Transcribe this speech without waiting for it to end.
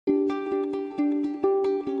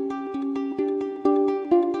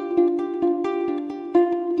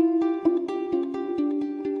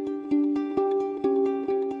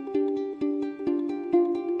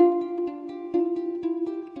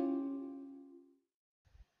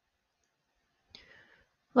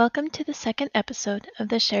Welcome to the second episode of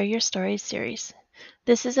the Share Your Stories series.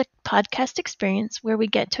 This is a podcast experience where we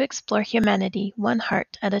get to explore humanity one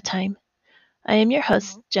heart at a time. I am your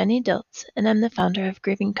host, Jenny Diltz, and I'm the founder of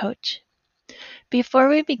Grieving Coach. Before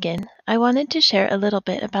we begin, I wanted to share a little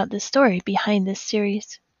bit about the story behind this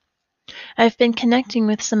series. I've been connecting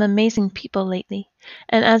with some amazing people lately,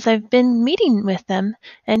 and as I've been meeting with them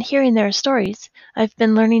and hearing their stories, I've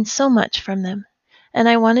been learning so much from them. And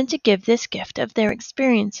I wanted to give this gift of their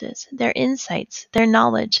experiences, their insights, their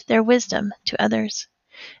knowledge, their wisdom to others.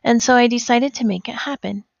 And so I decided to make it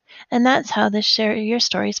happen. And that's how the Share Your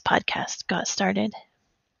Stories podcast got started.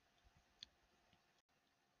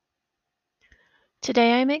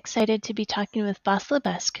 Today I'm excited to be talking with Boss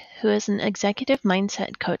Lebesque, who is an executive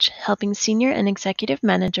mindset coach helping senior and executive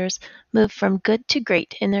managers move from good to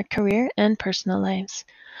great in their career and personal lives.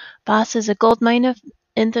 Boss is a goldmine of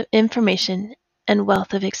information and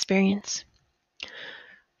wealth of experience.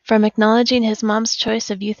 From acknowledging his mom's choice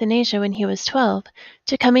of euthanasia when he was 12,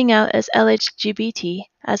 to coming out as LGBT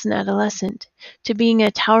as an adolescent, to being a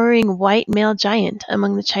towering white male giant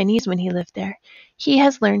among the Chinese when he lived there, he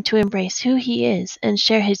has learned to embrace who he is and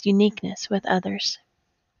share his uniqueness with others.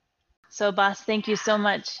 So, Boss, thank you so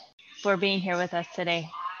much for being here with us today.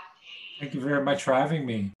 Thank you very much for having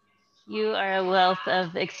me. You are a wealth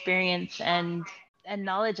of experience and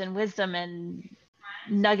knowledge and wisdom and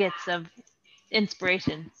nuggets of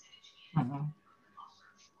inspiration. Mm-hmm.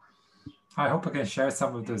 I hope I can share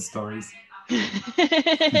some of those stories.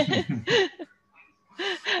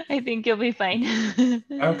 I think you'll be fine.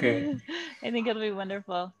 Okay. I think it'll be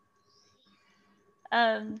wonderful.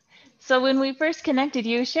 So when we first connected,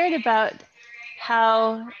 you shared about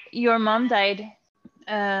how your mom died,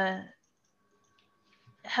 how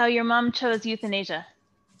your mom chose euthanasia.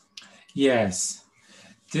 Yes.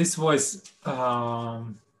 This was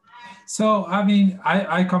so I mean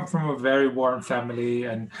I come from a very warm family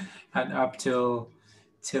and up till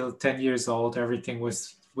 10 years old everything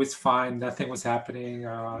was fine, nothing was happening,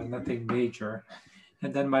 nothing major.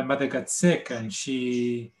 And then my mother got sick and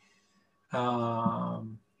she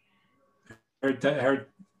um her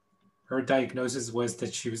her diagnosis was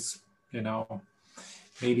that she was,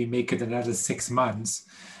 maybe make it another 6 months.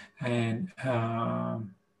 And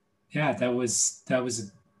yeah, that was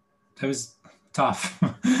tough.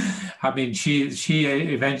 I mean, she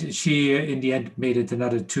eventually she in the end made it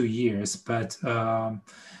another 2 years, but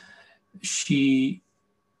she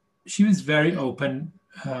she was very open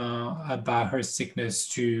about her sickness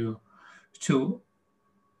to to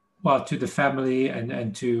the family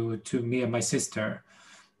and to me and my sister.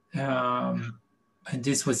 Um, and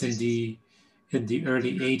this was in the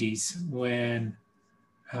early 80s when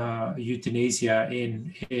euthanasia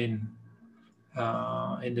in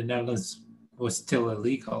the Netherlands was still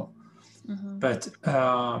illegal. Mm-hmm. But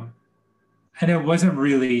and it wasn't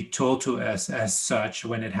really told to us as such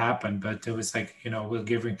when it happened. But it was like, we're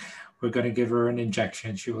going to give her an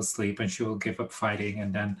injection. She will sleep and she will give up fighting,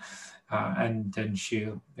 and then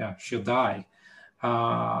she'll die.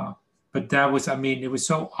 Uh, but that was, I mean, it was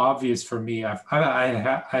so obvious for me. I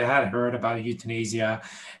had heard about euthanasia,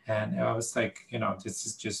 and I was like, this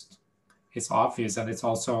is just, it's obvious, and it's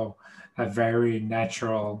also a very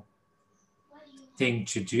natural thing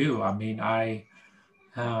to do. I mean,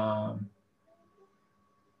 um,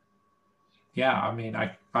 I mean,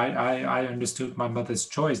 I understood my mother's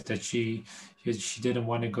choice that she didn't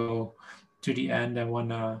want to go to the end and want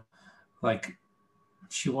to, like,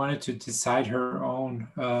 she wanted to decide her own,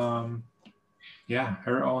 her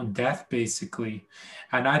own death basically.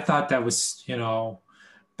 And I thought that was,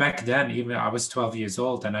 back then, even I was 12 years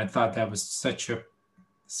old, and I thought that was such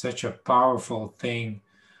a powerful thing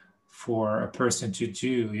for a person to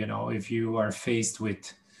do. If you are faced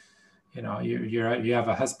with, you have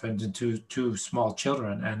a husband and two small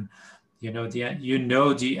children, and the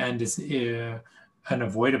end is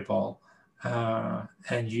unavoidable,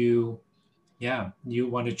 and you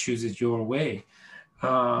want to choose it your way.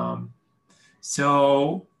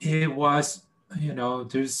 So it was,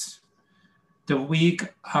 there's the week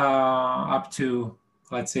up to,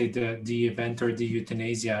 let's say, the event or the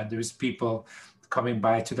euthanasia. There's people coming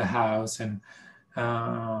by to the house and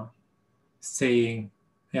uh, saying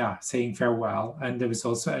saying farewell. And there was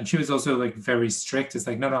also, and she was also like very strict. It's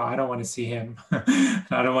like, no, I don't want to see him.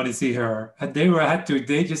 I don't want to see her. And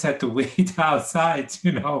they just had to wait outside,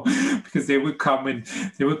 because they would come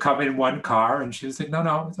in one car, and she was like,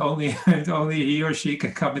 no, it's only it's only he or she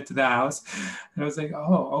can come into the house. And I was like,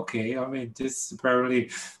 oh, okay. I mean, this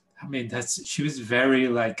probably, I mean, she was very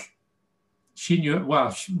like, she knew,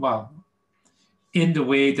 well, in the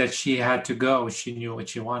way that she had to go. She knew what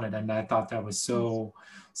she wanted, and I thought that was Yes.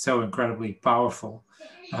 so incredibly powerful.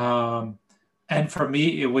 Um, and for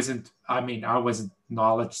me, it wasn't. I mean, I wasn't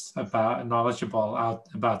knowledgeable out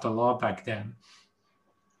about the law back then.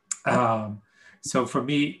 Um, so for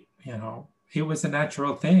me, it was a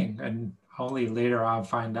natural thing, and only later I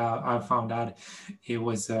found out it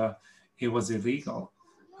was it was illegal.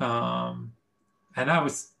 Um, and I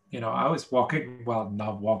was walking, well,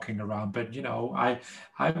 not walking around, but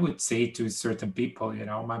I would say to certain people,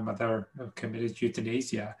 my mother committed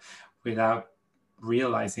euthanasia without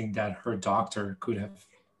realizing that her doctor could have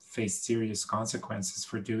faced serious consequences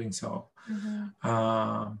for doing so. Mm-hmm.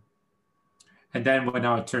 Um, and then when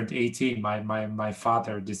I turned 18, my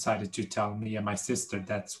father decided to tell me and my sister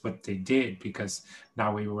that's what they did, because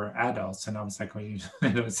now we were adults. And I was like, well,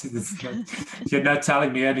 this is not, you're not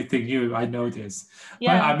telling me anything new. I know this. But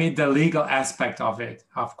Yeah. I mean, the legal aspect of it,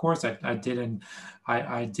 of course, I didn't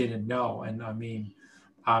know. And I mean,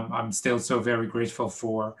 I'm still so very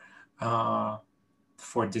grateful uh,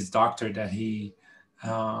 for this doctor that he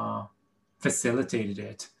uh, facilitated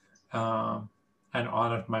it, um, and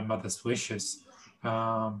honored my mother's wishes,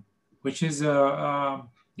 um, which is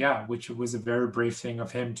yeah, which was a very brave thing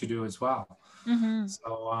of him to do as well. Mm-hmm.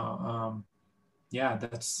 So yeah,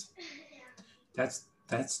 that's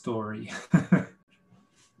that story.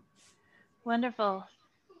 Wonderful.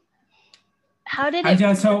 How did I it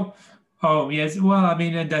just feel? so oh yes, well, I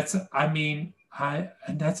mean, and that's I mean I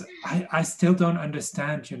still don't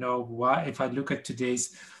understand, why, if I look at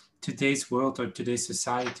today's world or today's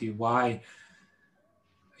society, why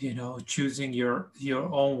choosing your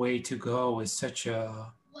own way to go is such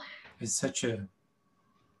a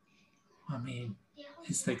I mean,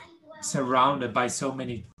 it's like surrounded by so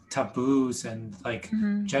many taboos and like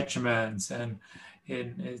Mm-hmm. judgments, and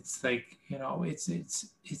it's like, it's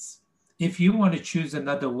if you want to choose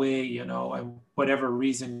another way, and whatever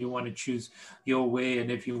reason you want to choose your way, and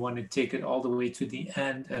if you want to take it all the way to the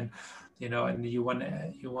end, and you want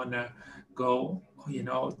to go,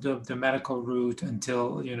 the medical route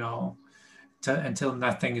until until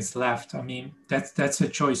nothing is left. I mean, that's a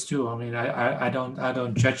choice too. I mean, I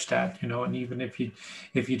don't judge that, and even if you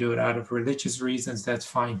do it out of religious reasons, that's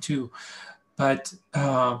fine too. But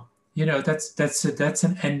that's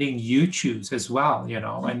an ending you choose as well,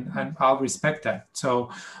 and I'll respect that.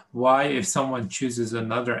 So why, if someone chooses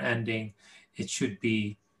another ending, it should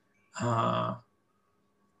be uh,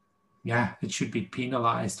 yeah, it should be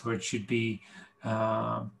penalized, or it should be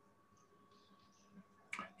um,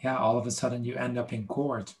 yeah, all of a sudden you end up in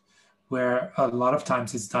court, where a lot of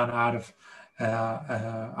times it's done out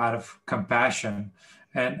of compassion.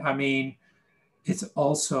 And I mean, it's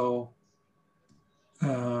also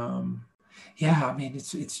um, yeah, I mean,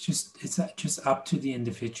 it's just up to the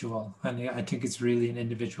individual, and I think it's really an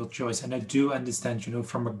individual choice. And I do understand,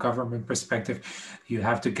 from a government perspective, you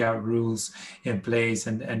have to get rules in place,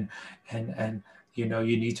 and you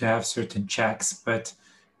need to have certain checks, but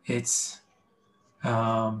it's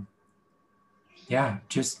um, yeah,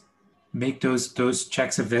 just make those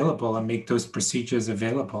checks available and make those procedures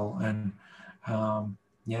available, and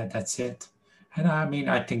yeah, that's it. And I mean,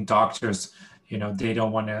 I think doctors, they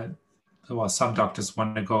don't want to, well, some doctors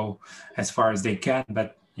want to go as far as they can,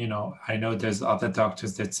 but I know there's other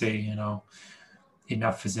doctors that say,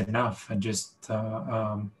 enough is enough, and just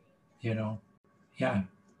you know yeah,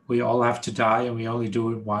 we all have to die, and we only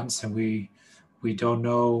do it once, and we don't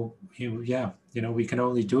know, yeah, we can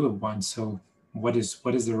only do it once. So what is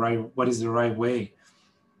the right way?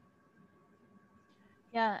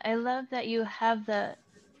 Yeah, I love that you have that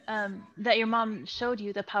your mom showed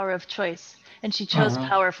you the power of choice and she chose Hmm.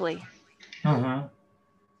 powerfully. Hmm.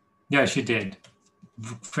 Yeah, she did.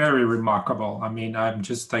 Very remarkable. I mean, I'm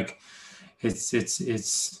just like, it's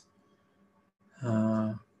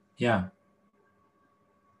yeah,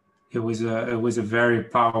 it was a very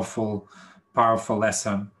powerful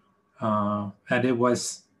lesson, and it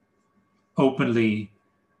was openly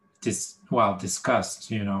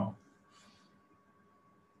discussed.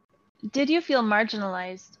 Did you feel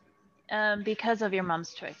marginalized because of your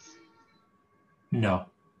mom's choice? No,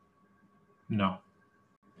 no,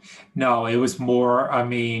 no. It was more. I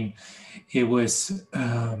mean, it was.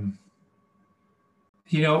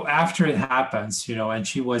 After it happens, and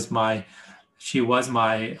she was my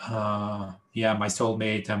yeah, my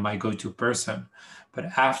soulmate and my go-to person. But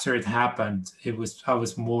after it happened, I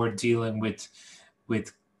was more dealing with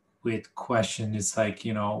question. It's like,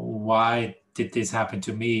 why did this happen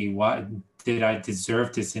to me? What did I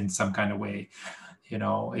deserve this in some kind of way?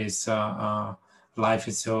 Is life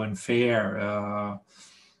is so unfair.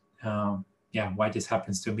 yeah, why this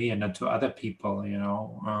happens to me and not to other people,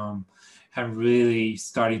 and really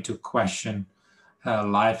starting to question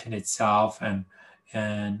life in itself, and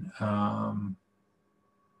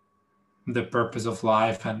the purpose of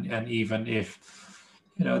life, and even if,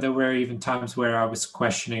 there were even times where I was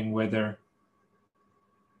questioning whether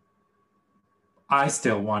I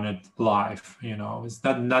still wanted life. It's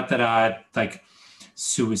not that I had like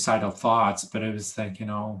suicidal thoughts, but it was like,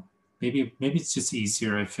 maybe it's just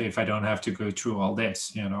easier if I don't have to go through all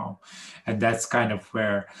this, and that's kind of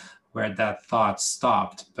where that thought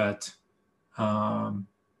stopped. But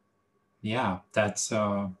yeah, that's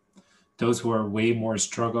those were way more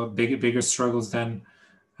bigger struggles than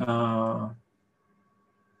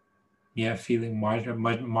yeah, feeling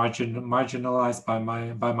marginalized by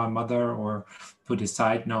my mother or put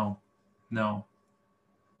aside. No, no.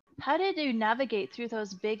 How did you navigate through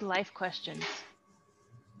those big life questions?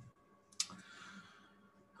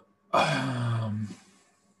 Um,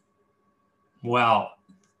 well,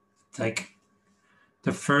 like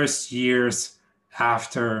the first years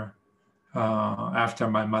after after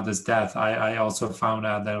my mother's death, I also found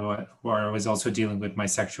out that where I was also dealing with my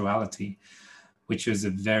sexuality, which was a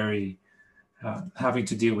very having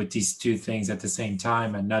to deal with these two things at the same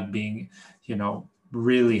time, and not being,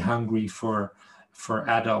 really hungry for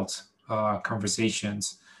adult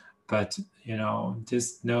conversations. But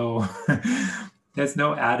there's no there's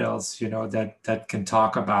no adults, that can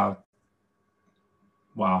talk about.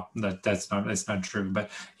 Wow, that's not true.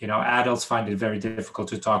 But adults find it very difficult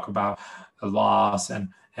to talk about loss and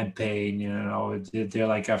pain. They're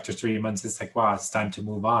like, after 3 months, it's like, wow, it's time to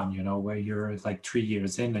move on. Where you're like 3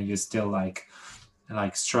 years in and you're still like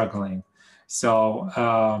struggling.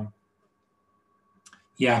 So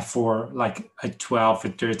yeah, for like a 12 or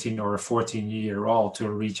 13 or a 14-year-old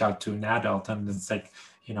to reach out to an adult, and it's like,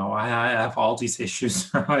 I have all these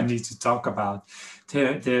issues I need to talk about.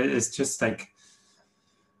 It's just like,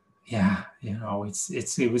 yeah,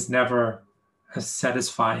 it was never a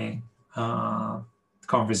satisfying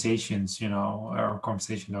conversations, or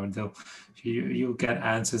conversation, or you get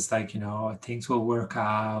answers like, things will work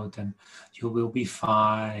out and you will be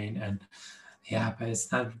fine. And yeah, but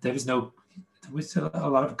it's not, there was a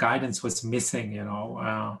lot of guidance was missing,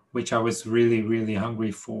 which I was really, really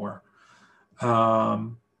hungry for.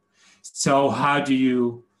 Um, so how do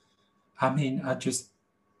you, I mean,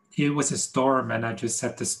 it was a storm, and I just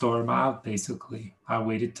set the storm out. Basically, I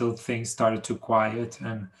waited till things started to quiet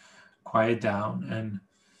down, and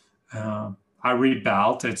I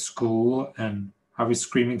rebelled at school, and I was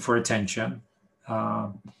screaming for attention, uh,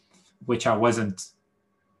 which I wasn't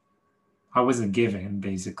given.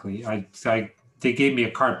 Basically, they gave me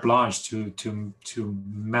a carte blanche to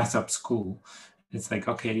mess up school. It's like,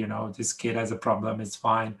 okay, this kid has a problem. It's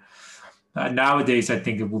fine. Nowadays, I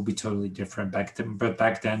think it will be totally different. But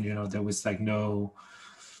back then, there was like not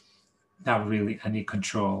really any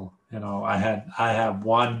control. I had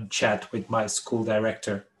one chat with my school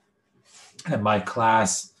director and my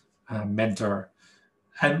class mentor,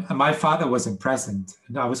 and my father wasn't present.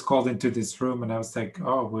 And I was called into this room, and I was like,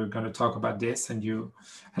 "Oh, we're going to talk about this." And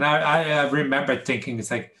I remember thinking,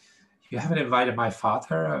 it's like, you haven't invited my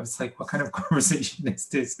father. I was like, what kind of conversation is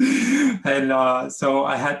this? And so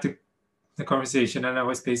I had the conversation, and I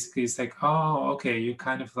was basically, it's like, oh, okay, you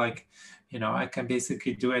kind of like, I can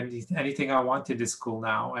basically do anything I want in this school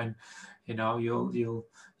now, and you'll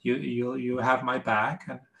have my back.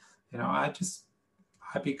 And I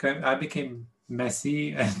became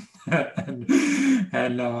messy, and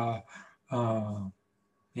and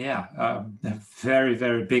yeah, a very,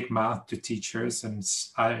 very big mouth to teachers. And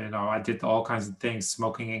I did all kinds of things,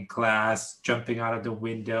 smoking in class, jumping out of the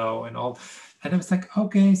window, and all. And I was like,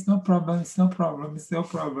 okay, it's no problem, it's no problem, it's no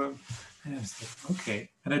problem. And I was like, okay.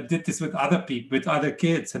 And I did this with other people, with other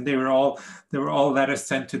kids, and they were all letters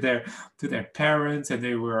sent to their parents, and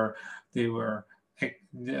they were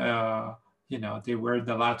uh, they weren't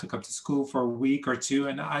allowed to come to school for a week or two,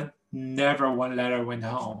 and I never one letter went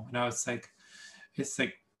home. And I was like, it's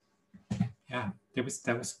like, yeah,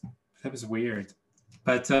 that was weird.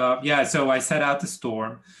 But yeah, so I set out the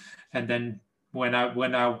storm, and then when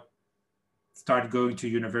I started going to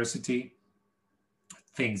university,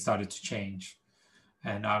 things started to change,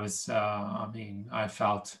 and I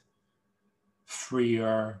felt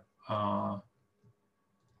freer around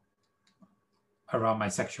my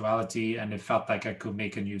sexuality, and it felt like I could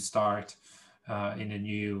make a new start in a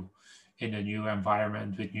new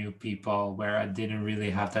environment with new people, where I didn't really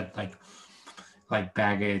have that like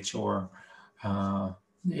baggage, or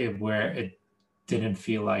where it didn't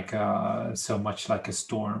feel like so much like a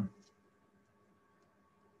storm.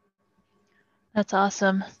 That's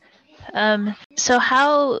awesome. So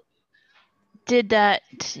how did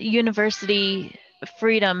that university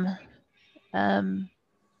freedom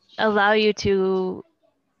allow you to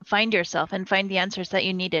find yourself and find the answers that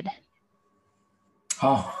you needed?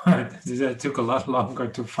 Oh, it took a lot longer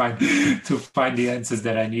to find the answers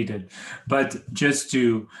that I needed. But just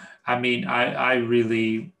to, I mean, I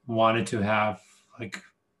really wanted to have like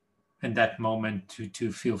in that moment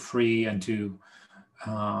to feel free and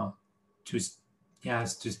uh to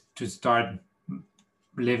yes to start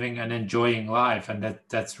living and enjoying life, and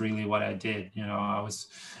that's really what I did. I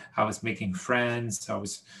was making friends. I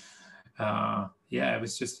was yeah, it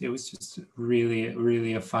was just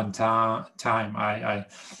really a fun time.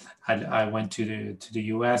 I went to the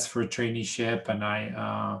US for a traineeship,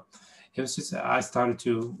 and it was just I started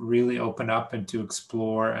to really open up and to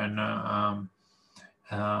explore, and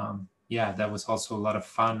yeah, that was also a lot of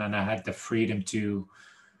fun, and I had the freedom to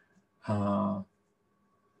uh,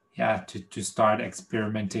 yeah to start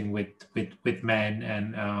experimenting with men,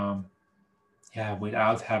 and yeah,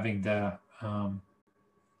 without having the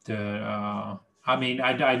I mean,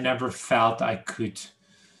 I never felt I could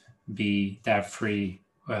be that free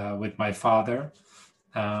with my father.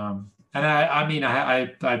 And I mean,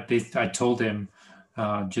 I told him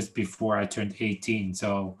just before I turned 18.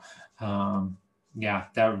 So yeah,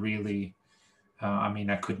 that really, I mean,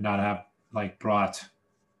 I could not have like brought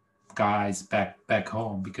guys back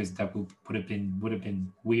home, because that would have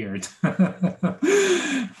been weird.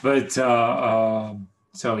 But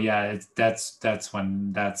so yeah, that's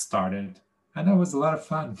when that started, and that was a lot of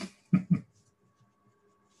fun.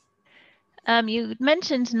 You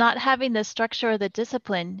mentioned not having the structure or the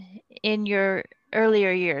discipline in your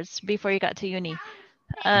earlier years before you got to uni.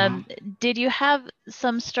 Mhm. Did you have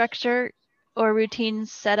some structure or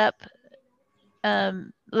routines set up,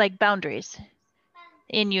 like boundaries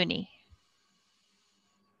in uni?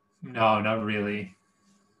 No, not really.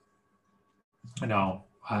 No,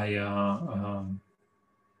 but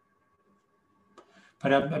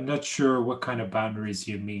I'm not sure what kind of boundaries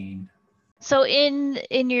you mean. So in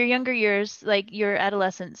your younger years, like your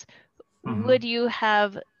adolescence, Hmm. would you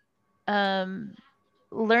have um,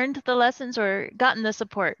 learned the lessons or gotten the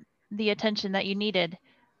support, the attention that you needed,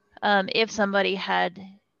 if somebody had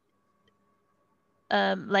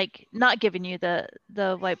like not given you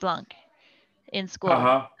the white blanc in school,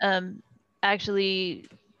 Uh-huh. um, actually,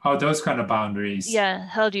 Oh, those kind of boundaries. yeah,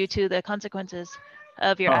 held you to the consequences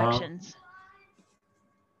of your Uh-huh. actions.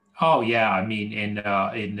 Oh yeah, I mean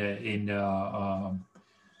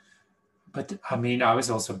but I mean, I was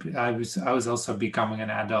also becoming an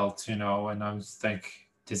adult, and I was like,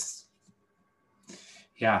 this,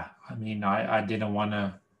 yeah. I mean, I didn't want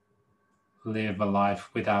to live a life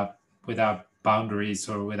without boundaries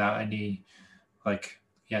or without any like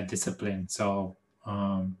yeah discipline. So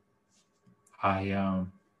I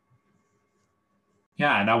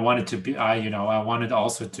yeah, and I wanted to be I wanted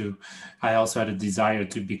also to I also had a desire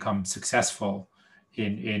to become successful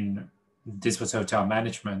in this was hotel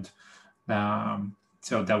management.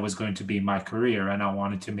 So that was going to be my career, and I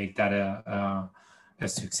wanted to make that a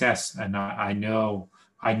success. And I knew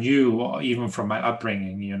even from my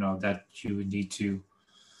upbringing, that you need to,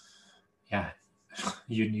 yeah,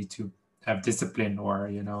 you need to have discipline, or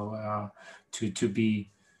to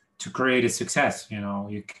be to create a success.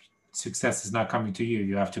 Success is not coming to you;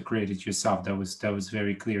 you have to create it yourself. That was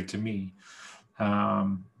very clear to me.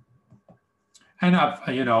 Um, and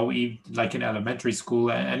like in elementary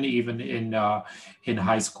school, and even in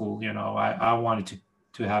high school, I wanted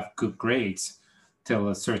to have good grades till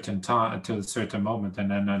a certain time, till a certain moment,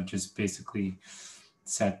 and then I just basically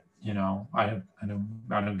said, I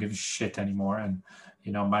don't give a shit anymore, and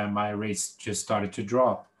my rates just started to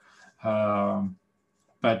drop. Um,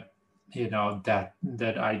 but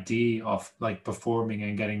that idea of like performing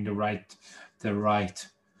and getting the right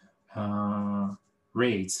uh,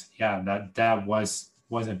 rates, yeah, that was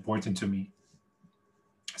important to me.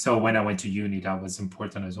 So when I went to uni, that was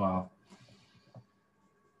important as well.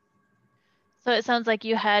 So it sounds like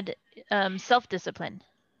you had self-discipline,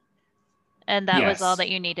 and that was all that Yes,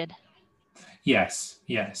 you needed. yes.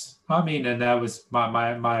 I mean, and that was my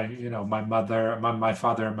my mother, my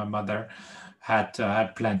father and my mother had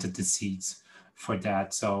planted the seeds for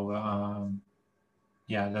that. So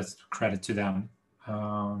yeah, that's credit to them.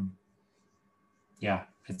 Um, yeah,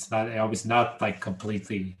 it's not, I was not like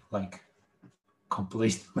completely wild,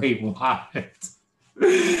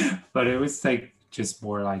 but it was like just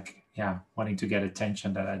more like, yeah, wanting to get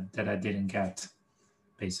attention that I didn't get,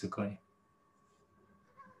 basically.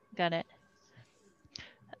 Got it.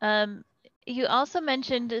 Um, you also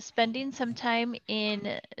mentioned spending some time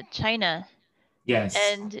in China. Yes.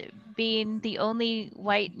 and being the only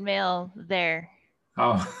white male there.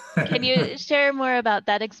 Oh. Can you share more about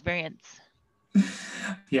that experience?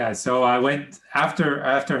 Yeah, so I went after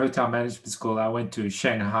hotel management school. I went to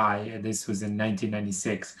Shanghai, and this was in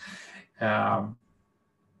 1996. Um,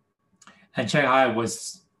 and Shanghai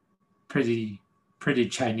was pretty pretty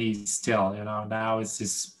Chinese still. Now it's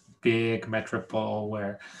this big metropole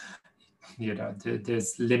where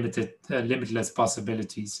there's limitless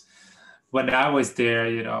possibilities. When I was there,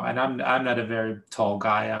 and I'm not a very tall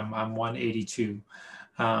guy. I'm 182.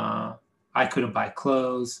 Uh, I couldn't buy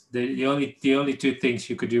clothes. The only two things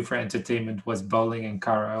you could do for entertainment was bowling and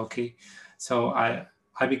karaoke. So I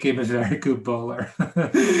became a very good bowler.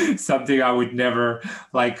 Something I would never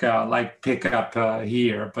like pick up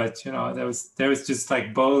here. But there was just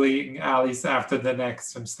like bowling alleys after the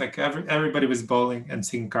next. And it's like everybody was bowling and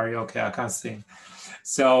singing karaoke. I can't sing.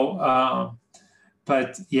 So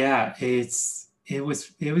but yeah, it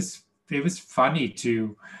was funny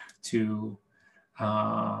to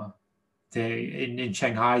uh, in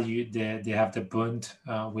Shanghai, they have the Bund,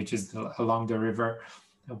 which is along the river,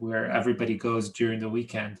 where everybody goes during the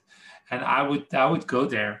weekend, and I would go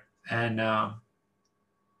there, and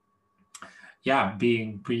yeah,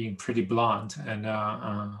 being pretty blonde, and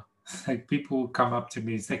like people would come up to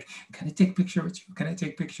me, it's like, can I take a picture with you? Can I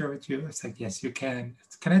take a picture with you? It's like, yes, you can.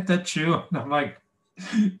 Can I touch you? And I'm like,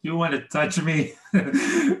 you want to touch me?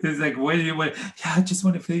 It's like, what do you want? Yeah, I just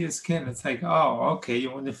want to feel your skin. It's like, oh, okay, you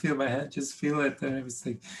want to feel my head? Just feel it. And it was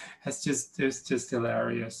like, it's just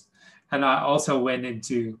hilarious. And I also went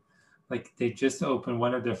into, like, they just opened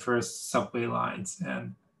one of the first subway lines,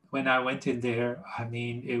 and when I went in there, I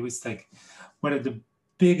mean, it was like one of the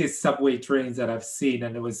biggest subway trains that I've seen,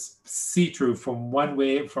 and it was see-through from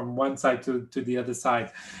one side to the other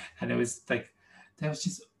side, and it was like there was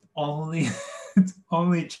just only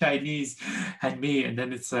only Chinese and me, and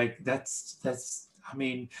then it's like that's I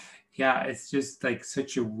mean, yeah, it's just like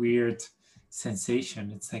such a weird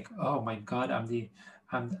sensation. It's like, oh my God, I'm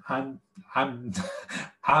I'm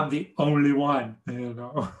the only one.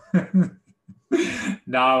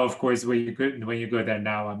 Now, of course, when you go there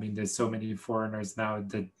now, I mean, there's so many foreigners now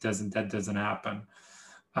that doesn't happen.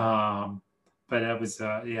 Um, but that was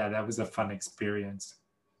a fun experience.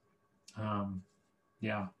 Um,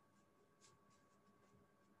 yeah.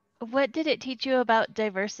 What did it teach you about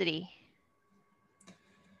diversity?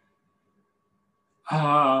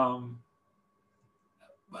 Um,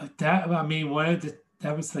 but that I mean, one of the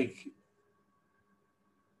that was like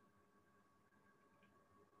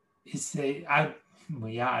it's a I well,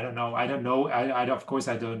 yeah, I don't know. I don't know. I of course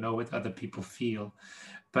I don't know what other people feel,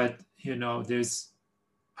 but there's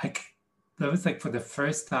like that was like for the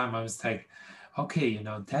first time I was like, okay,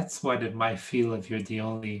 that's what it might feel if you're the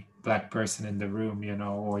only black person in the room,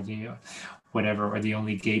 or the whatever, or the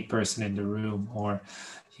only gay person in the room, or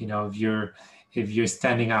if you're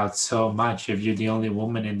standing out so much, if you're the only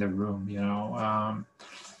woman in the room,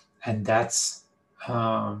 and that's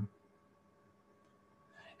um,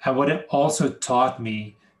 and what it also taught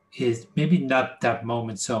me is maybe not that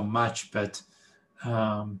moment so much, but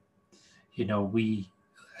um, we,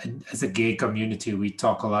 and as a gay community, we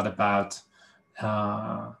talk a lot about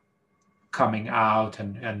uh, coming out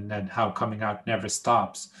and how coming out never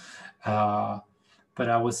stops. Uh, but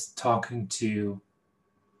I was talking to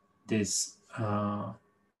this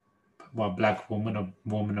black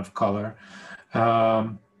woman of color,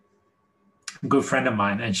 um, good friend of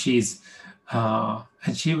mine, and she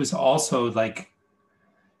was also like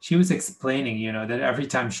she was explaining, that every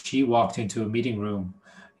time she walked into a meeting room,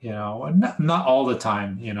 and not all the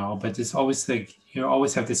time, but it's always like you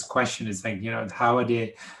always have this question. It's like, how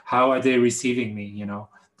are they receiving me?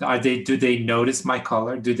 Do they notice my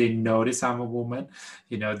color? Do they notice I'm a woman?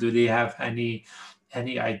 Do they have any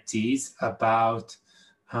ideas about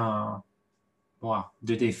uh, well,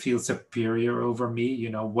 do they feel superior over me?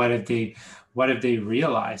 What have they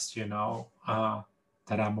realized,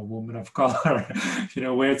 that I'm a woman of color,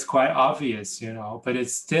 where it's quite obvious, but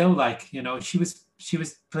it's still like, she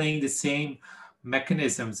was playing the same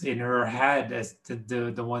mechanisms in her head as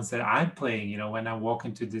the ones that I'm playing, when I walk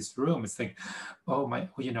into this room. It's like, oh my,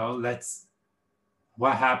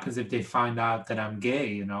 what happens if they find out that I'm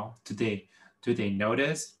gay? Do they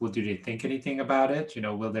notice? Do they think anything about it?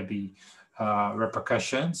 Will there be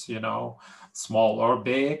repercussions? Small or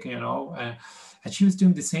big? And she was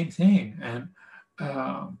doing the same thing. And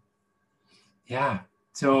um, yeah,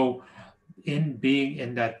 so being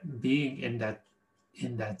in that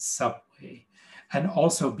subway, and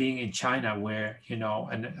also being in China, where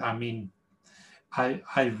and I mean, I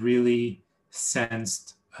really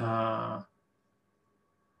sensed.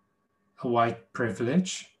 a white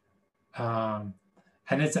privilege, um,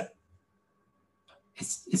 and it's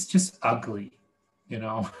just ugly, you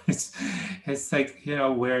know. It's like, you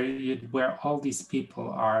know, where all these people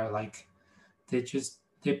are like, they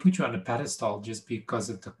put you on a pedestal just because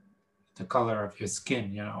of the color of your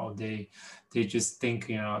skin, you know. They just think,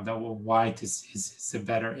 you know, that white is a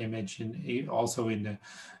better image, and also in the,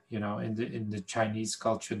 you know, in the Chinese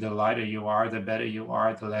culture, the lighter you are, the better you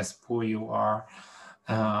are, the less poor you are.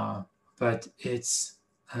 But it's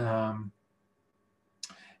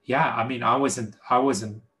yeah, I mean, I wasn't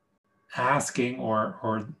asking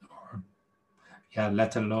or yeah,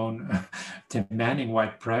 let alone demanding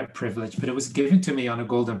white privilege, but it was given to me on a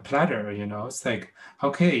golden platter. You know, it's like,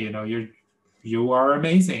 okay, you know, you are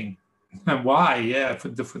amazing. And why? Yeah, for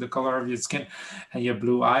the color of your skin, and your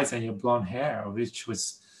blue eyes and your blonde hair,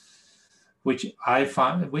 which I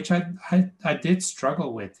found, which I did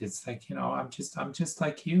struggle with. It's like, you know, I'm just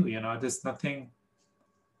like you know, there's nothing,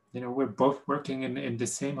 you know, we're both working in the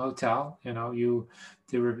same hotel. You know,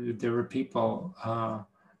 there were people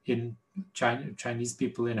in Chinese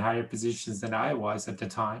people in higher positions than I was at the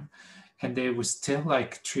time, and they were still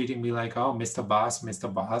like treating me like, oh, Mr. Boss,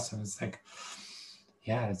 Mr. Boss, and it's like,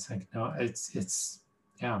 yeah, it's like, no, it's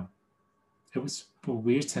yeah, it was a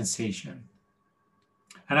weird sensation,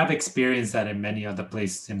 and I've experienced that in many other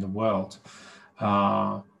places in the world,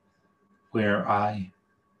 uh, where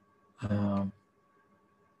um,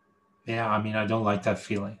 yeah, I mean, I don't like that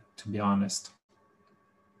feeling, to be honest.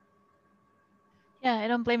 Yeah, I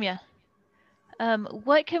don't blame you.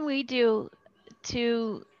 What can we do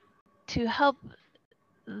to help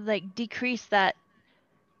like decrease that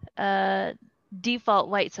uh default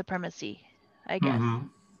white supremacy, I guess? Mm-hmm.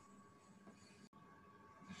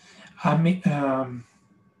 I mean,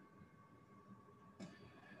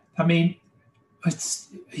 I mean,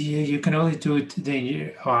 you can only do it.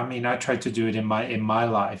 I mean, I try to do it in my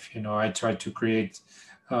life. You know, I try to create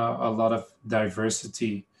a lot of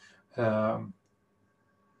diversity, um,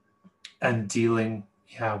 and dealing,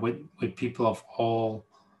 yeah, with people of all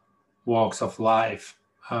walks of life.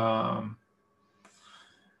 Um,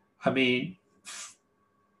 I mean,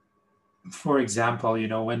 for example, you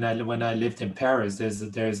know, when I lived in Paris,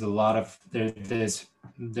 there's a lot of there's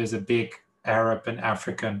a big Arab and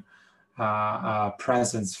African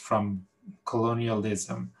presence from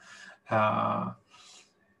colonialism, uh,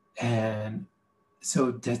 and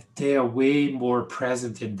so that they are way more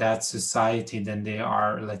present in that society than they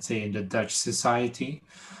are, let's say, in the Dutch society,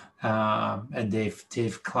 and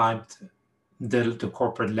they've climbed the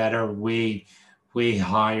corporate ladder way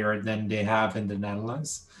higher than they have in the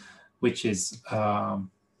Netherlands, which is yeah,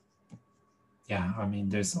 I mean,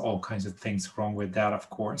 there's all kinds of things wrong with that, of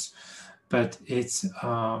course, but it's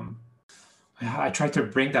I try to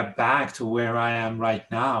bring that back to where I am right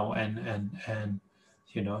now, and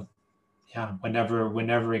you know, yeah,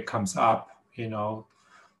 whenever it comes up, you know,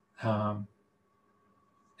 um,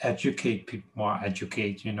 educate people more,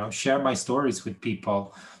 educate, you know, share my stories with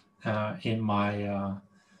people in my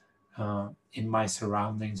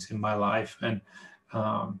surroundings, in my life, and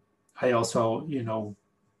um, I also, you know,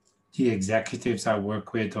 the executives I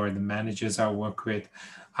work with or the managers I work with,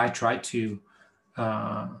 I try to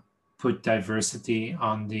uh, put diversity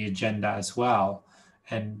on the agenda as well,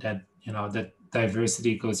 and that, you know, that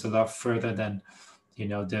diversity goes a lot further than, you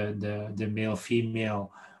know, the male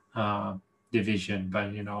female uh, division,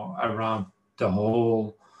 but, you know, around the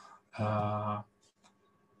whole uh,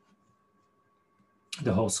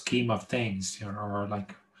 the whole scheme of things, you know, or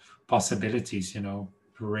like possibilities, you know,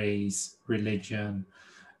 race, religion,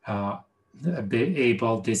 uh, a bit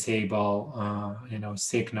able, disable, you know,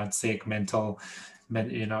 sick, not sick, mental,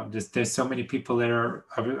 you know, there's so many people that are,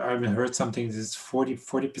 I've heard something, there's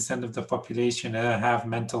 40% of the population that have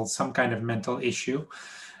some kind of mental issue,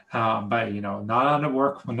 but, you know, not on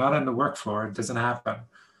the work floor, it doesn't happen,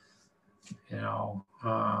 you know.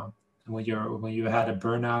 When you had a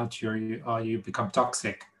burnout, you become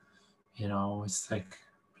toxic, you know. It's like,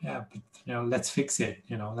 yeah, but, you know, let's fix it,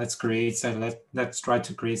 you know, let's try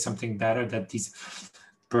to create something better, that these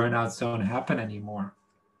burnouts don't happen anymore.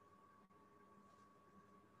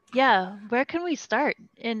 Yeah, where can we start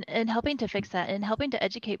in helping to fix that and helping to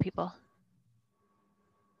educate people?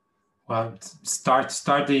 Well,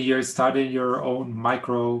 start in your own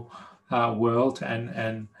micro world,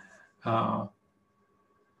 and uh,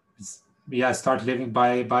 yeah, start living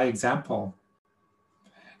by example.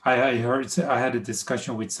 I heard, I had a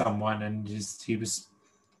discussion with someone, and just he was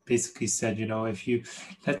basically said, you know, if you,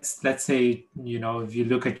 let's say, you know, if you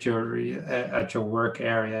look at your work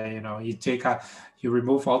area, you know, you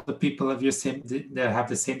remove all the people of your same that have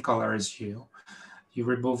the same color as you, you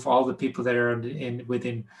remove all the people that are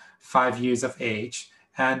within 5 years of age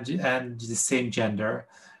and the same gender,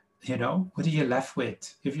 what are you left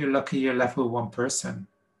with? If you're lucky, you're left with one person.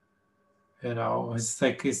 It's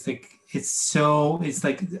like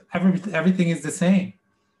everything is the same.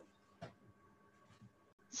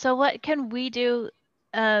 So what can we do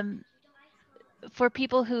um, for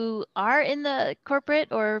people who are in the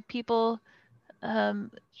corporate or people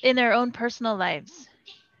in their own personal lives?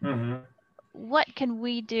 Mm-hmm. What can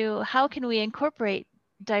we do? How can we incorporate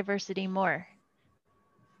diversity more?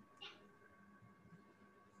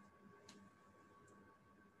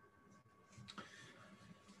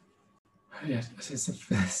 Yeah,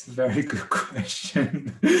 it's a very good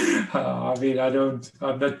question. I mean,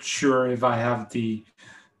 I'm not sure if I have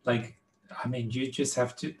like, I mean, you just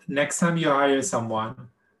have to, next time you hire someone,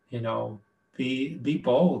 you know, be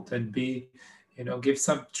bold and give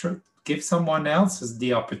someone else's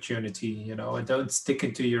the opportunity, and don't stick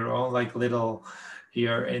into your own like little,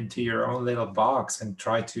 you're into your own little box and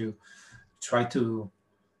try to,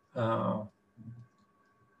 uh,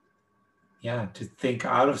 yeah, to think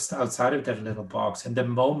outside of that little box. And the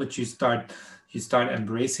moment you start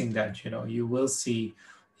embracing that, you will see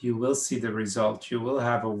the result. You will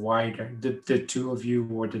have a wider, the two of you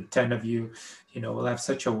or the 10 of you, will have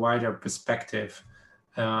such a wider perspective,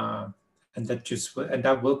 uh, and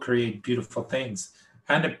that will create beautiful things.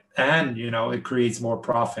 And it creates more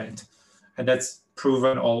profit, and that's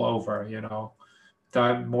proven all over.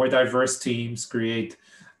 More diverse teams create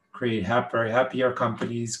happier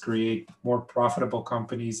companies, create more profitable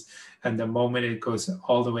companies. And the moment it goes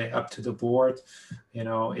all the way up to the board,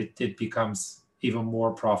 it becomes even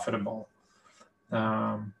more profitable.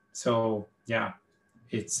 So yeah,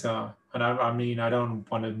 and I mean, I don't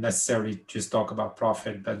want to necessarily just talk about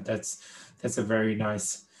profit, but that's a very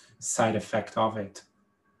nice side effect of it.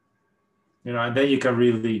 And then you can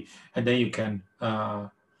really, and then you can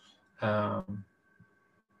um,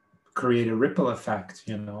 create a ripple effect.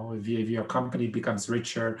 If your company becomes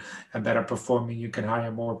richer and better performing, you can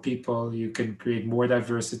hire more people, you can create more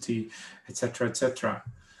diversity, etc., etc.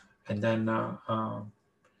 And then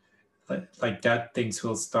like that, things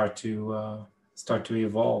will start to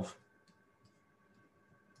evolve.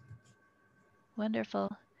 Wonderful.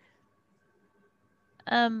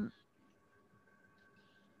 Um,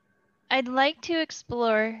 I'd like to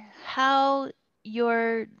explore how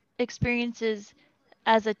your experiences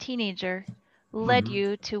as a teenager led Mhm.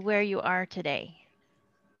 you to where you are today.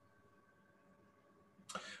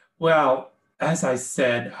 Well, as I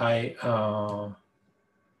said,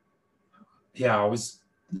 yeah, I was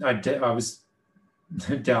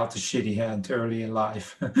dealt a shitty hand early in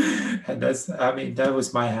life, and I mean, that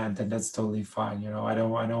was my hand, and that's totally fine. I don't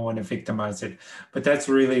want to victimize it, but that's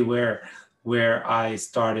really where I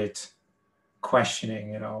started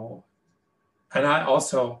questioning. And I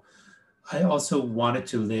also wanted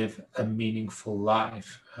to live a meaningful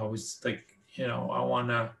life. I was like, I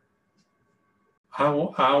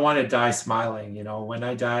want to die smiling. When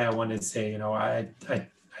I die, I want to say, I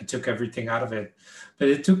took everything out of it. But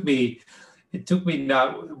it took me not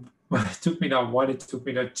it took me not one, it took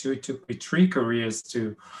me not two, it took me three careers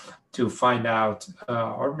to find out,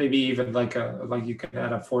 or maybe even like you can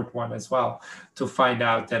add a fourth one as well, to find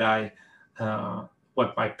out that uh,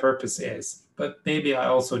 what my purpose is. But maybe I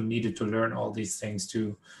also needed to learn all these things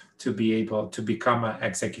to be able to become an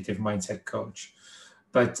executive mindset coach.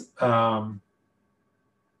 But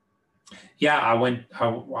yeah,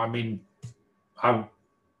 I mean, I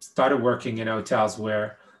started working in hotels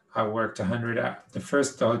where I worked 100. The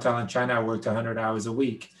first hotel in China, I worked 100 hours a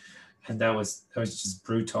week, and that was just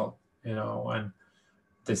brutal. And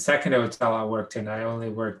the second hotel I worked in, I only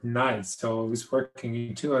worked nights, so I was working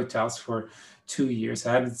in two hotels for 2 years.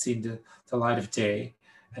 I hadn't seen the light of day,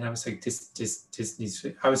 and I was like, this needs.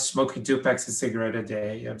 I was smoking 2 packs of cigarette a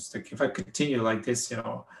day. I was like, if I continue like this,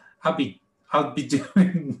 I'll be I'll be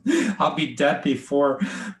doing I'll be dead before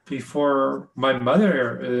my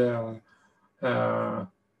mother.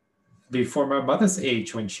 Before my mother's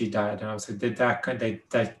age when she died, and I was like,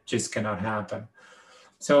 that just cannot happen.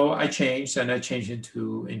 So I changed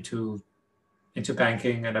into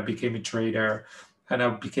banking, and I became a trader, and I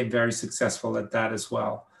became very successful at that as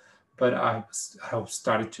well. But I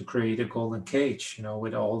started to create a golden cage,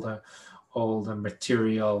 with all the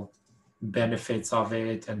material benefits of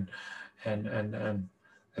it, and a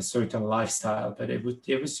certain lifestyle. But it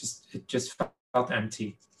just felt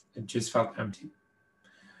empty. It just felt empty.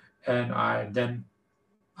 And I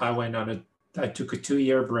took a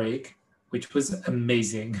 2-year break, which was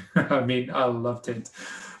amazing. I mean, I loved it.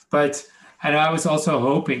 But And I was also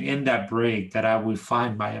hoping in that break that I would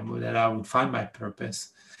find my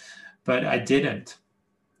purpose, but I didn't.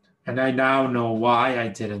 And I now know why I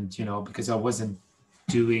didn't, because I wasn't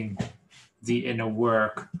doing the inner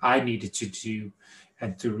work I needed to do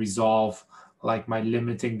and to resolve like my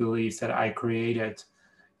limiting beliefs that I created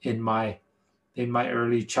in my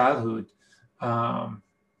early childhood. Um,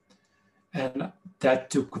 and that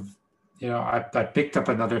took, I picked up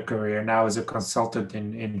another career now as a consultant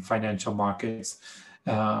in financial markets,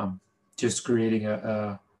 um, just creating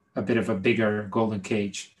a bit of a bigger golden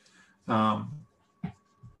cage. Um,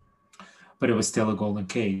 but it was still a golden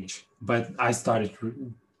cage. But I started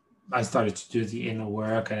to do the inner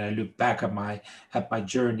work, and I look back at my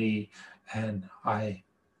journey, and I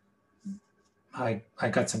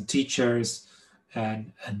got some teachers,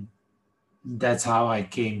 and that's how I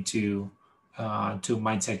came to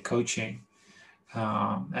mindset coaching.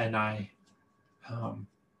 And I um,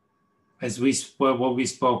 as what we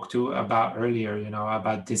spoke to about earlier,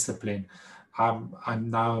 about discipline. I'm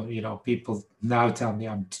now, people now tell me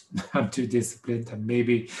I'm too disciplined, and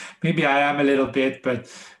maybe I am a little bit,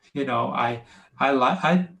 but I like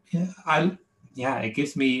I yeah, it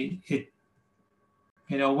gives me it.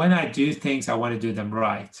 When I do things, I want to do them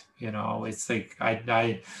right. It's like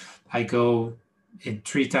I go in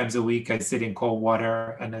 3 times a week. I sit in cold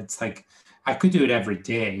water, and it's like I could do it every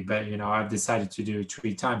day, but I've decided to do it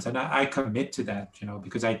 3 times, and I commit to that.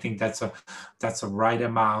 Because I think that's a right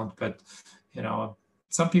amount. But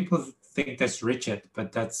some people think that's rigid,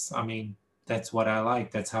 but that's what I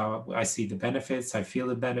like. That's how I see the benefits. I feel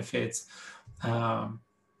the benefits, um,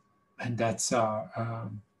 and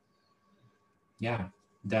yeah,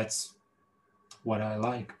 that's what I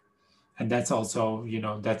like. And that's also,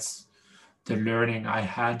 that's the learning I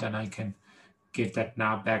had, and I can give that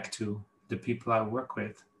now back to the people I work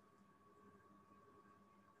with.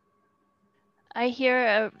 I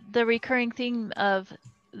hear the recurring theme of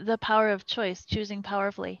the power of choice, choosing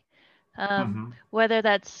powerfully. Mm-hmm. Whether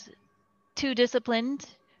that's too disciplined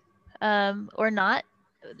or not,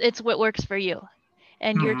 it's what works for you.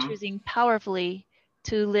 And you're Mm-hmm. choosing powerfully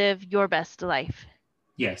to live your best life.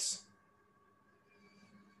 Yes.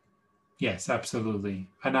 Yes, absolutely.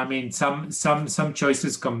 And I mean, some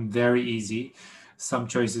choices come very easy. Some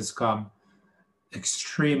choices come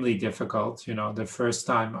extremely difficult. The first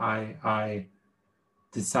time I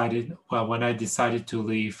decided, well, when I decided to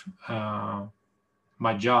leave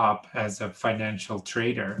my job as a financial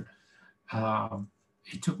trader, um,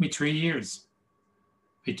 it took me 3 years.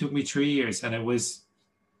 It took me 3 years, and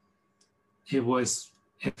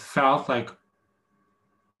it felt like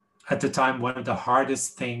at the time one of the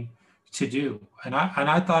hardest thing to do. And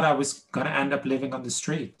I thought I was going to end up living on the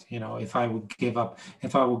street, if I would give up,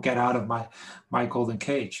 if I would get out of my golden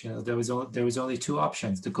cage. There was only two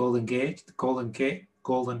options: the golden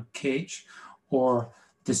cage, or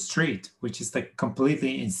the street, which is like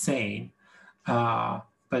completely insane.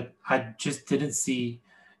 But I just didn't see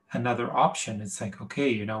another option. It's like,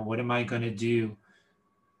 okay, what am I going to do?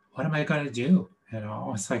 What am I going to do?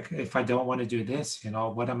 It's like, if I don't want to do this,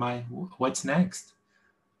 what's next?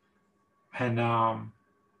 And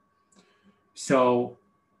so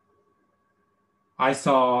I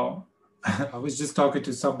saw, I was just talking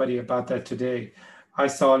to somebody about that today. I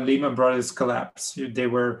saw Lehman Brothers collapse.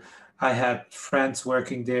 I had friends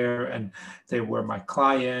working there, and they were my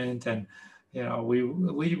client, and we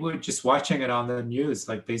were just watching it on the news,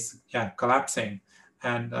 like basically, yeah, collapsing,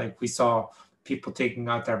 and like we saw people taking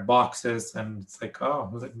out their boxes, and it's like,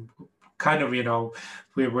 oh, kind of,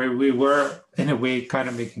 we were in a way kind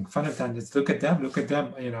of making fun of them. It's, look at them,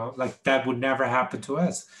 like that would never happen to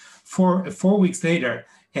us. 4 weeks later,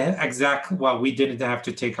 yeah, exactly. Well, we didn't have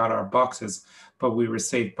to take out our boxes, but we were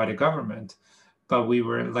saved by the government. But we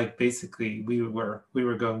were like, basically we were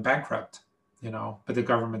going bankrupt, but the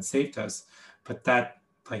government saved us. But that,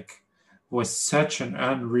 like, was such an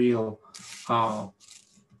unreal uh,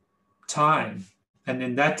 time. And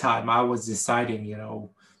in that time, I was deciding,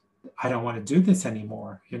 I don't want to do this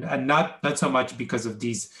anymore. And not so much because of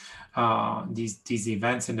these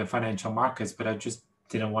events in the financial markets, but I just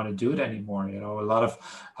didn't want to do it anymore. A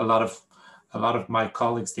lot of my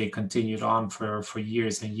colleagues, they continued on for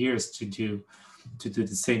years and years to do the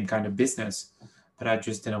same kind of business, but I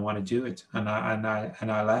just didn't want to do it, and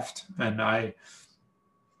I left. And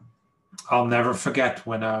I'll never forget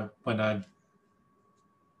when I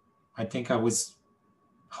think I was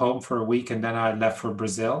home for a week, and then I left for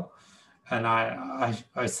Brazil, and I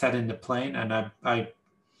sat in the plane, and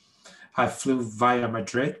I flew via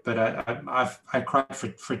Madrid, but I cried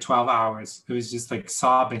for 12 hours. It was just like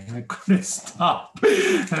sobbing. I couldn't stop.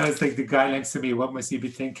 And I was like, the guy next to me, what must he be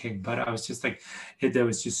thinking? But I was just like, there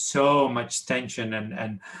was just so much tension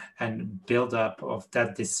and build up of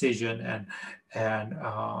that decision and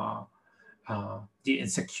the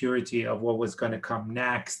insecurity of what was going to come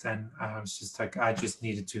next. And I was just like, I just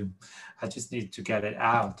needed to get it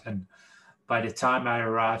out. And by the time I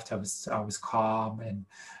arrived, I was calm and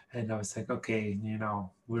I was like, okay,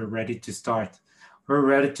 we're ready to start. We're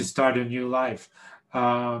ready to start a new life.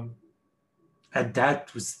 And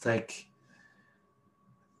that was like,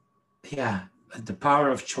 yeah, the power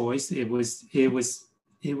of choice. It was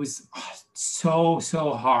so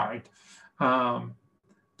hard.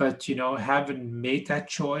 But having made that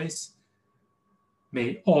choice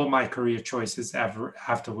made all my career choices ever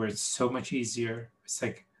afterwards so much easier. It's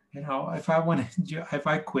like, if I want to, if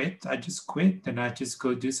I quit, I just quit and I just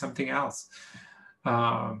go do something else.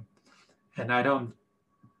 Um, and I don't,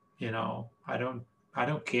 I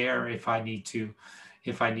don't care if I need to,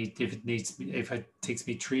 if it takes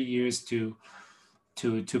me 3 years to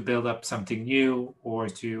build up something new or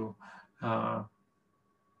to, uh,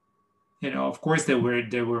 of course there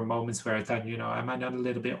were moments where I thought, am I not a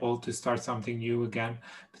little bit old to start something new again?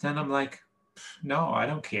 But then I'm like, no, I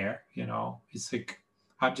don't care. It's like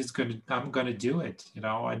I'm gonna do it.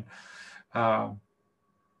 And um,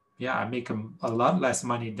 yeah, I make a lot less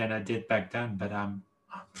money than I did back then, but I'm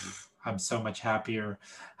so much happier.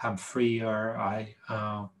 I'm freer.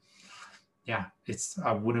 Yeah, it's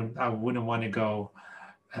I wouldn't want to go.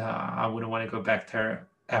 I wouldn't want to go back there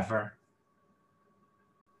ever.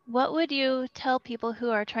 What would you tell people who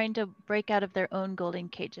are trying to break out of their own golden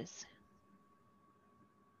cages?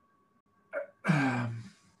 Um,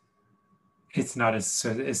 it's not as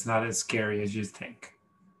scary as you think.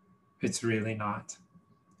 It's really not.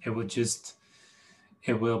 It will just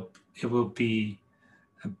it will be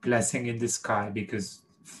a blessing in the sky because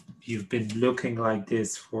you've been looking like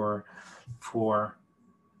this for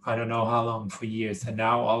I don't know how long, for years, and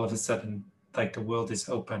now all of a sudden, like, the world is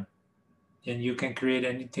open and you can create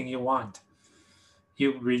anything you want.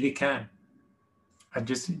 You really can. And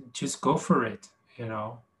just go for it, you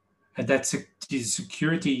know. And that's the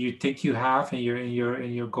security you think you have in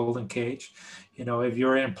your golden cage. If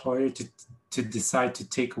your employer to decide to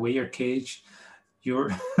take away your cage,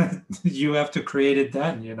 you're you have to create it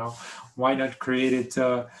then. Why not create it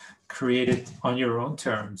on your own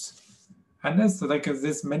terms? And that's like,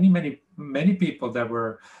 there's many people that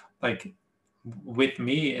were like with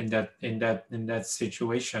me in that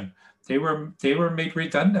situation. They were made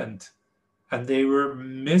redundant and they were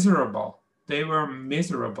miserable.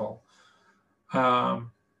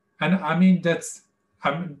 um, and I mean,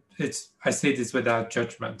 I say this without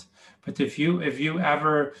judgment, but if you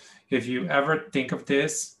ever think of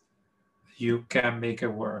this, you can make it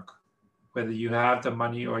work, whether you have the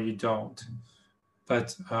money or you don't.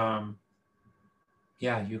 But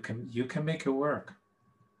yeah, you can make it work.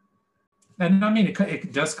 And I mean,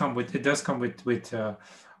 it does come with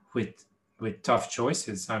tough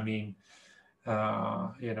choices. I mean,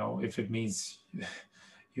 if it means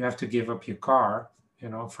you have to give up your car.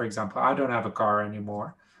 For example, I don't have a car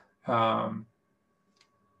anymore. um,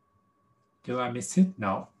 do I miss it?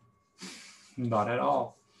 No, not at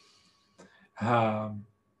all. um,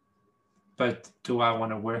 but do I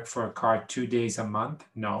want to work for a car 2 days a month?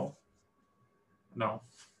 No, no.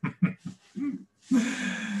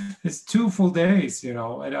 It's 2 full days, and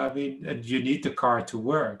I mean, and you need the car to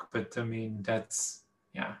work, but I mean, that's,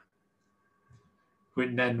 yeah. With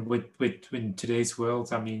in today's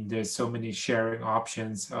world, I mean, there's so many sharing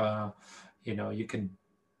options. You can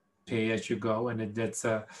pay as you go, and it's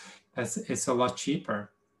a lot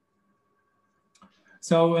cheaper.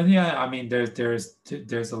 So, and yeah, I mean, there's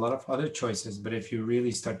a lot of other choices, but if you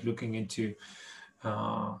really start looking into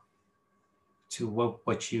uh, to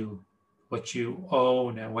what you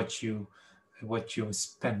own and what you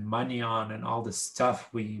spend money on and all the stuff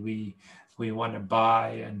we want to buy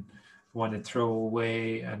and want to throw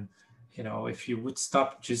away, and if you would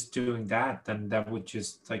stop just doing that, then that would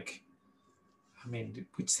just, like, I mean, it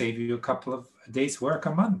would save you a couple of days work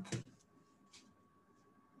a month,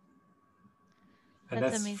 and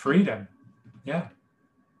That's that's amazing. freedom. Yeah.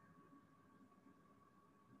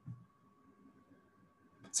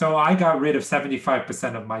 So I got rid of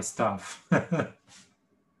 75% of my stuff. And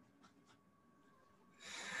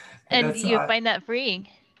And that's you find that freeing.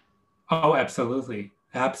 oh, absolutely.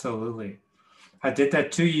 Absolutely. I did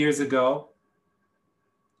that 2 years ago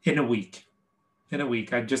in a week. In a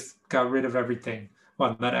week, I just got rid of everything.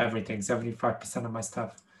 Well, not everything, 75% of my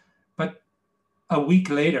stuff. But a week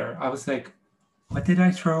later, I was like, what did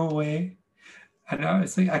I throw away? And I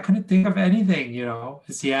was like, I couldn't think of anything,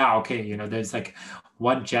 It's yeah, okay, there's like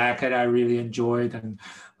one jacket I really enjoyed and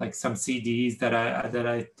like some CDs that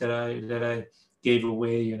I gave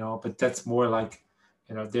away, but that's more like,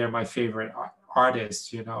 they're my favorite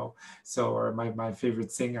artists, so or my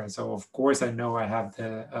favorite singer. So of course I know I have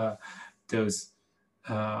those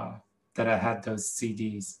uh that I had those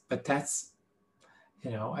CDs. But that's,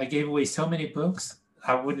 I gave away so many books.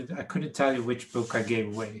 I couldn't tell you which book I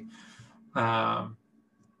gave away. Um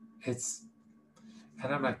it's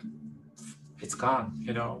and I'm like, it's gone,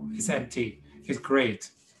 it's empty. It's great.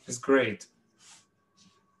 It's great.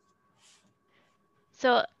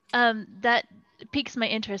 So that piques my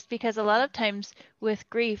interest because a lot of times with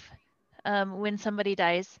grief, when somebody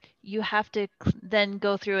dies, you have to then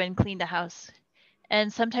go through and clean the house.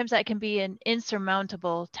 And sometimes that can be an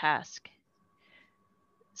insurmountable task.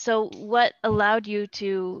 So, what allowed you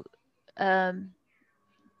to um,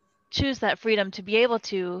 choose that freedom to be able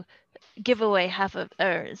to give away half of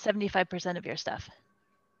or 75% of your stuff?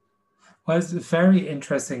 Well, it's very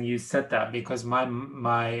interesting you said that because my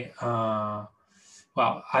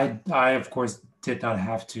well, I of course did not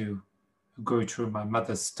have to go through my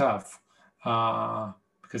mother's stuff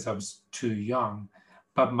because I was too young.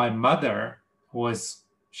 But my mother was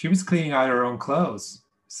she was cleaning out her own clothes.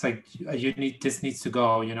 It's like, you need this needs to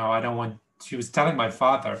go. I don't want. She was telling my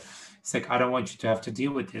father, it's like, I don't want you to have to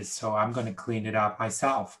deal with this, so I'm going to clean it up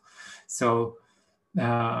myself. So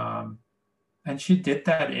um, and she did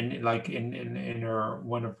that in like in her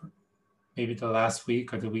one of maybe the last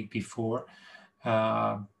week or the week before.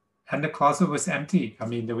 Um, and the closet was empty. I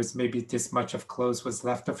mean, there was maybe this much of clothes was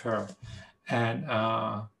left of her. And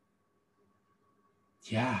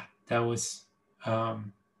yeah, that was,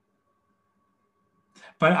 um,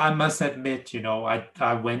 but I must admit,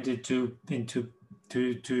 I went into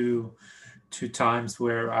to times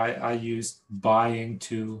where I used buying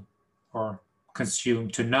to or consume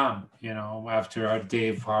to numb, after a day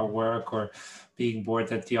of hard work or being bored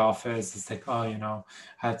at the office. It's like, oh, I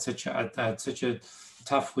had such a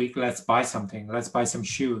tough week. Let's buy something. Let's buy some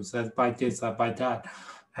shoes. Let's buy this. Let's buy that.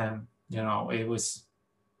 And it was,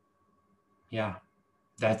 yeah,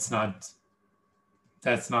 that's not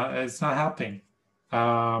it's not helping.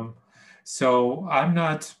 Um, so I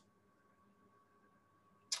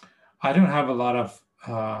don't have a lot of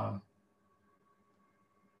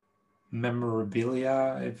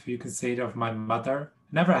memorabilia, if you could say it, of my mother.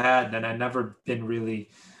 Never had, and I never been really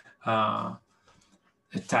uh,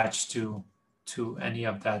 attached to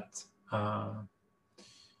uh,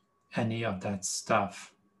 any of that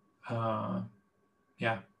stuff. Uh,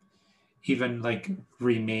 yeah, even like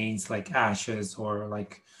remains, like ashes or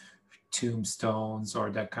like tombstones or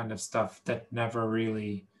that kind of stuff. That never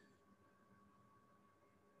really,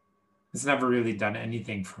 it's never really done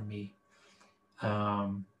anything for me.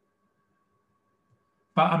 Um,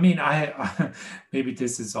 But I mean, maybe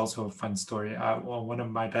this is also a fun story. Well, one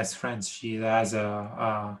of my best friends, she has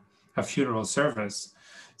a funeral service,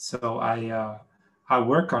 so I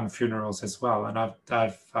work on funerals as well, and I've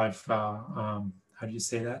how do you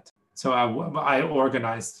say that? So I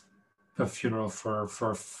organized a funeral for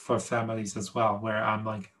families as well, where I'm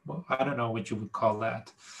like, well, I don't know what you would call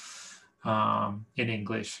that in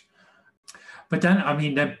English. But then, I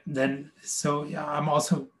mean, then so yeah, I'm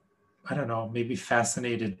also, I don't know, maybe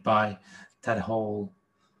fascinated by that whole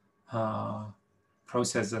uh,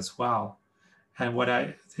 process as well. And what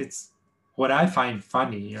I find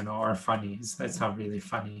funny, or funny, it's not really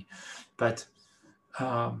funny, but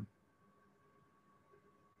um,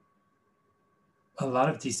 a lot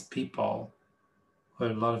of these people, or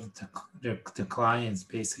a lot of the clients,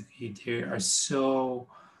 basically, they are so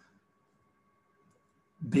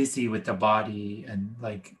busy with the body and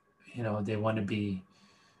like, they want to be.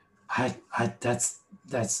 That's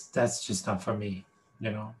just not for me,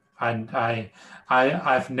 And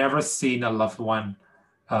I've never seen a loved one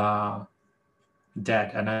uh,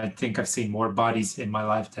 dead, and I think I've seen more bodies in my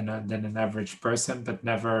life than an average person, but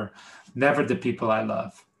never the people I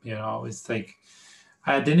love. It's like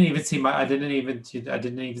I didn't even see my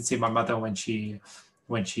mother when she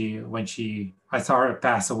I saw her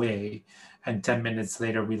pass away, and 10 minutes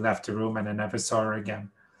later we left the room, and I never saw her again,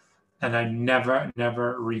 and I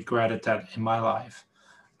never regretted that in my life.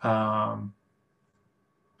 Um,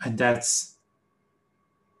 and that's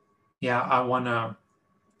yeah, I want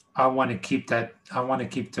to keep that. I want to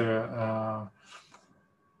keep the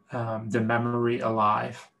memory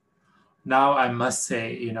alive. Now I must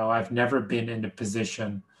say, I've never been in a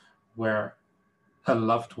position where a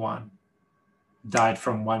loved one died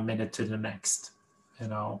from one minute to the next. You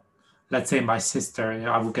know, let's say my sister,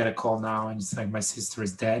 I would get a call now and it's like my sister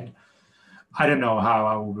is dead. I don't know how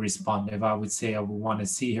I would respond. If I would say I would want to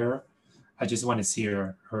see her, I just want to see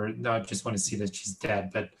her. No, I just want to see that she's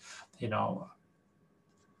dead. But you know,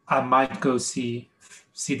 I might go see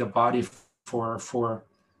the body for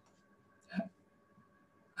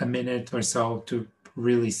a minute or so to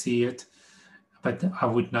really see it. But I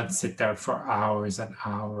would not sit there for hours and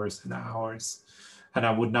hours and hours. And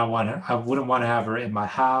I would not want to. I wouldn't want to have her in my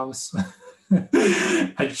house.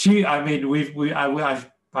 And she, I mean,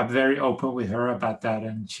 I'm very open with her about that,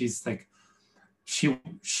 and she's like, she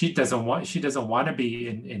doesn't want to be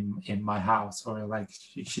in my house, or like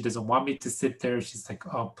she doesn't want me to sit there. She's like,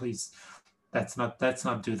 oh please, let's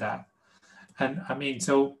not do that. And I mean,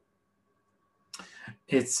 so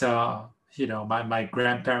it's my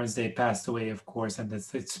grandparents, they passed away, of course, and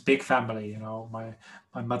it's a big family.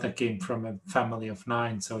 My mother came from a family of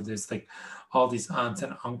 9, so there's like all these aunts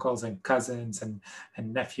and uncles and cousins and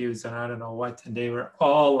nephews and I don't know what, and they were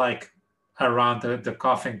all like around the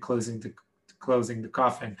coffin, closing the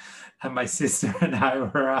coffin, and my sister and I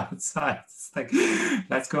were outside. It's like,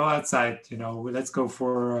 let's go outside, let's go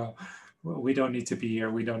for we don't need to be here,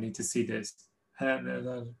 we don't need to see this.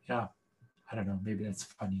 And yeah, I don't know. Maybe that's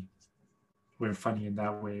funny. We're funny in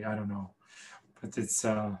that way. I don't know, but it's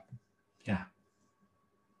yeah.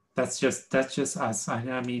 That's just us.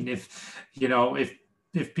 I mean, if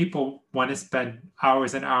people want to spend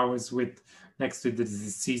hours and hours with next to the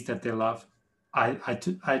deceased that they love, I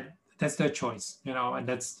that's their choice, and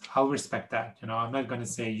I'll respect that. I'm not going to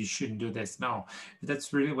say you shouldn't do this. No, if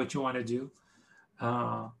that's really what you want to do,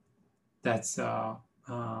 uh, that's uh,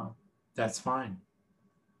 uh, that's fine.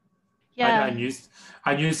 I, I Yeah. knew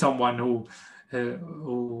I knew someone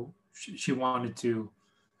who she wanted to.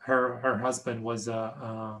 Her husband was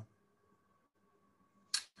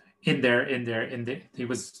in the he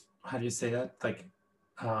was, how do you say that, like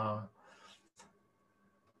uh,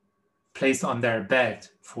 placed on their bed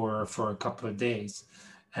for a couple of days,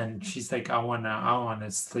 and she's like, I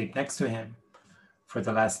wanna sleep next to him for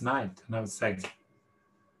the last night, and I was like,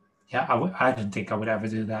 yeah, I didn't think I would ever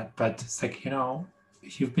do that, but it's like,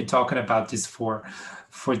 you've been talking about this for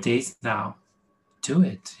days now. Do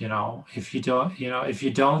it. If you don't,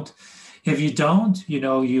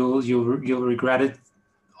 you'll regret it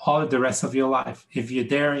all the rest of your life. If you're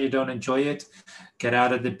there and you don't enjoy it, get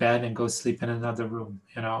out of the bed and go sleep in another room.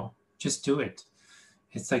 Just do it.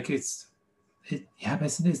 It's like yeah,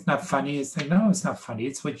 but it's not funny. It's like, no, it's not funny.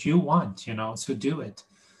 It's what you want. So do it.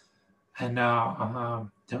 And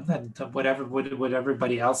don't let what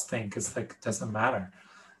everybody else think. It's like, it doesn't matter.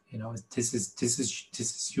 This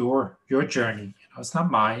is your journey. It's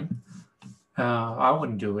not mine. I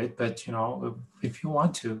wouldn't do it, but if you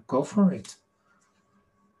want to, go for it.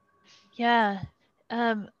 Yeah.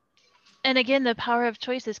 Um, and again, the power of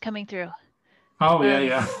choice is coming through. Oh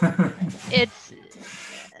yeah, Um, yeah. it's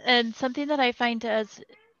and something that I find as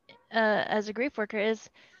a grief worker is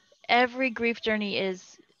every grief journey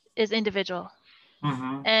is individual,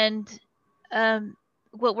 Mm-hmm. and um,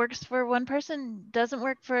 what works for one person doesn't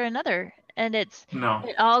work for another, and No,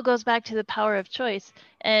 it all goes back to the power of choice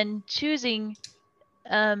and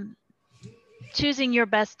um, choosing your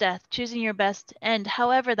best death, choosing your best end,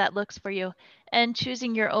 however that looks for you, and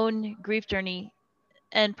choosing your own grief journey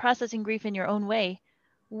and processing grief in your own way,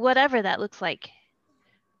 whatever that looks like,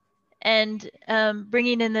 and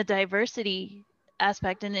bringing in the diversity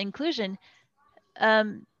aspect and inclusion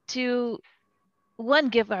to one,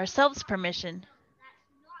 give ourselves permission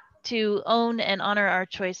to own and honor our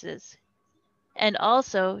choices, and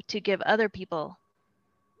also to give other people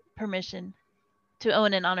permission to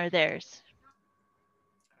own and honor theirs.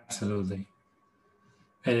 absolutely.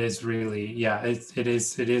 It is really, yeah. It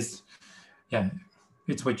is, yeah.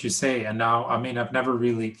 It's what you say. And now, I mean, I've never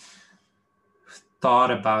really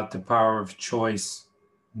thought about the power of choice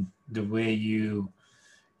the way you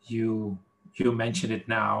you mention it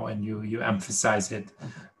now, and you emphasize it.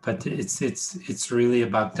 But it's really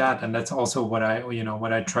about that, and that's also what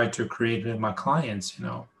I try to create with my clients.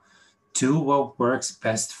 Do what works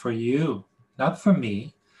best for you, not for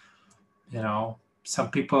me.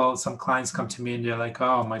 Some clients come to me and they're like,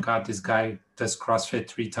 oh my God, this guy does CrossFit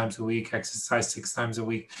 3 times a week, exercise 6 times a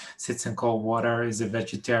week, sits in cold water, is a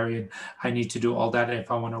vegetarian. I need to do all that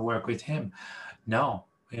if I want to work with him. No,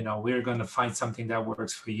 we're going to find something that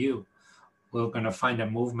works for you. We're going to find a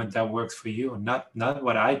movement that works for you, not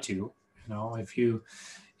what I do. If you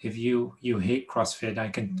hate CrossFit, I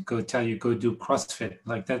can go tell you, go do CrossFit.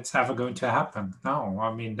 Like, that's ever going to happen? No,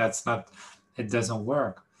 I mean, that's not, it doesn't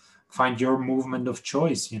work. Find your movement of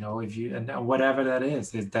choice, if you, and whatever that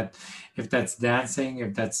is, if that's dancing,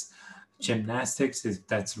 if that's gymnastics, if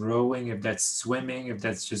that's rowing, if that's swimming, if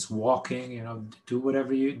that's just walking, do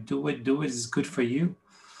whatever you do it is good for you,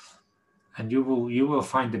 and you will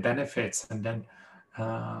find the benefits, and then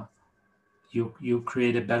uh, you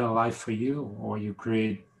create a better life for you, or you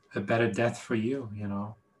create a better death for you.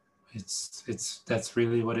 It's that's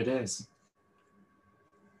really what it is.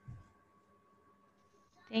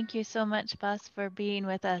 Thank you so much, Bas, for being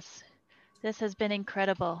with us. This has been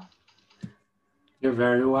incredible. You're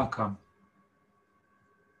very welcome.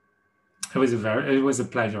 It was a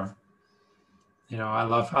pleasure. I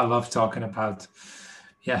love talking about,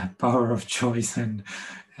 yeah, power of choice, and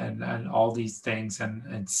all these things,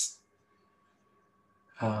 and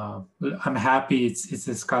uh, I'm happy it's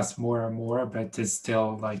discussed more and more, but it's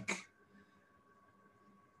still like,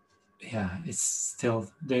 yeah,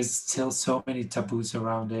 there's still so many taboos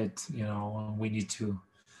around it, and we need to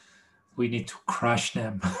crush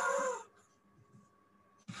them.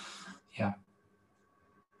 Yeah,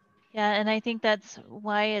 Yeah, and I think that's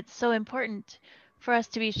why it's so important for us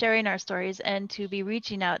to be sharing our stories and to be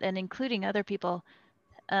reaching out and including other people,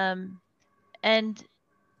 and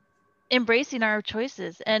embracing our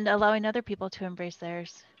choices and allowing other people to embrace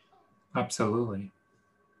theirs. absolutely.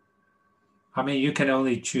 I mean, you can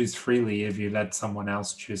only choose freely if you let someone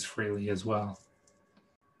else choose freely as well.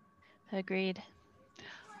 Agreed.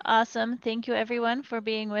 Awesome. Thank you, everyone, for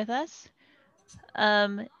being with us.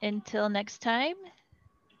 Until next time,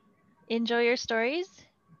 enjoy your stories,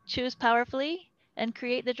 choose powerfully, and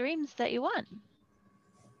create the dreams that you want.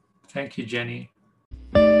 Thank you, Jenny.